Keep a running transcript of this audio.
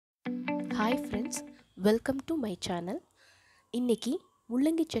Hi friends, welcome to my channel. இன்னைக்கு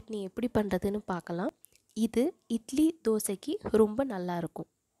முள்ளங்கி சட்னி எப்படி பண்ணுறதுன்னு பார்க்கலாம். இது இட்லி தோசைக்கு ரொம்ப நல்லா இருக்கும்.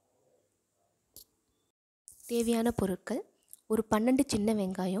 தேவையான பொருட்கள்: ஒரு 12 சின்ன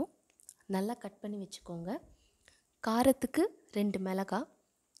வெங்காயம் நல்லா கட் பண்ணி வச்சுக்கோங்க. காரத்துக்கு 2 மிளகாய்,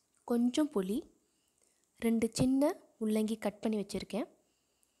 கொஞ்சம் புளி, 2 சின்ன முள்ளங்கி கட் பண்ணி வச்சுருக்கேன்,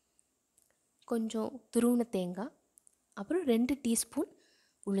 கொஞ்சம் துருவின தேங்காய், அப்புறம் 2 டீஸ்பூன்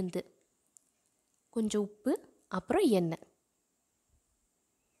உளுந்து, கொஞ்சம் உப்பு, அப்புறம் எண்ணெய்.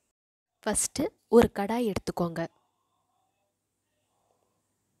 ஃபஸ்ட்டு ஒரு கடாய் எடுத்துக்கோங்க.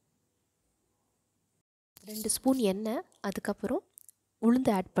 2 ஸ்பூன் எண்ணெய், அதுக்கப்புறம்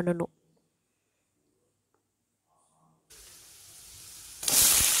உளுந்து ஆட் பண்ணணும்.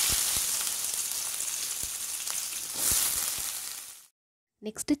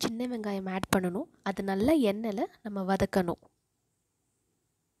 நெக்ஸ்ட்டு சின்ன வெங்காயம் ஆட் பண்ணணும். அது நல்லா எண்ணெயில் நம்ம வதக்கணும்.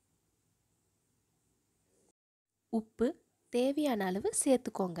 உப்பு தேவையான அளவு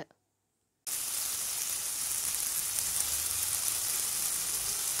சேர்த்துக்கோங்க.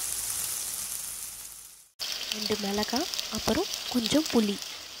 ரெண்டு மிளகாய், அப்புறம் கொஞ்சம் புளி.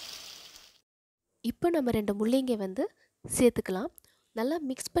 இப்போ நம்ம 2 முள்ளங்கி சேர்த்துக்கலாம். நல்லா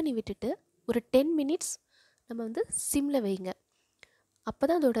மிக்ஸ் பண்ணி விட்டுட்டு ஒரு 10 மினிட்ஸ் நம்ம சிம்மில் வைங்க. அப்போ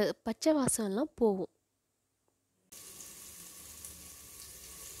தான் அதோட பச்சை வாசம்லாம் போகும்.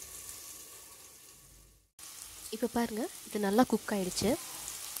 இப்போ பாருங்கள், இது நல்லா குக் ஆகிடுச்சு.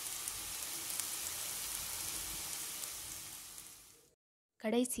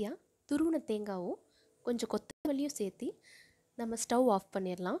 கடைசியாக துருவின தேங்காயும் கொஞ்சம் கொத்தமல்லியும் சேர்த்து நம்ம ஸ்டவ் ஆஃப்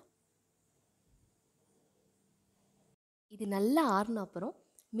பண்ணிடலாம். இது நல்லா ஆறின அப்புறம்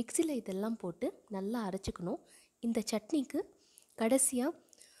மிக்சியில் இதெல்லாம் போட்டு நல்லா அரைச்சிக்கணும். இந்த சட்னிக்கு கடைசியாக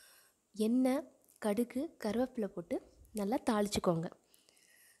எண்ணெய், கடுகு, கருவேப்பிலை போட்டு நல்லா தாளிச்சுக்கோங்க.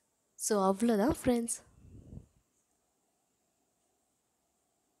 ஸோ அவ்வளோதான் ஃப்ரெண்ட்ஸ்,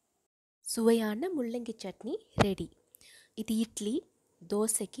 சுவையான முள்ளங்கி சட்னி ரெடி. இது இட்லி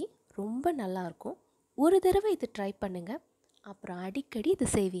தோசைக்கு ரொம்ப நல்லாயிருக்கும். ஒரு தடவை இது ட்ரை பண்ணுங்கள், அப்புறம் அடிக்கடி இது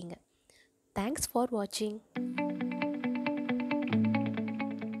செய்வீங்க. தேங்க்ஸ் ஃபார் வாட்சிங்.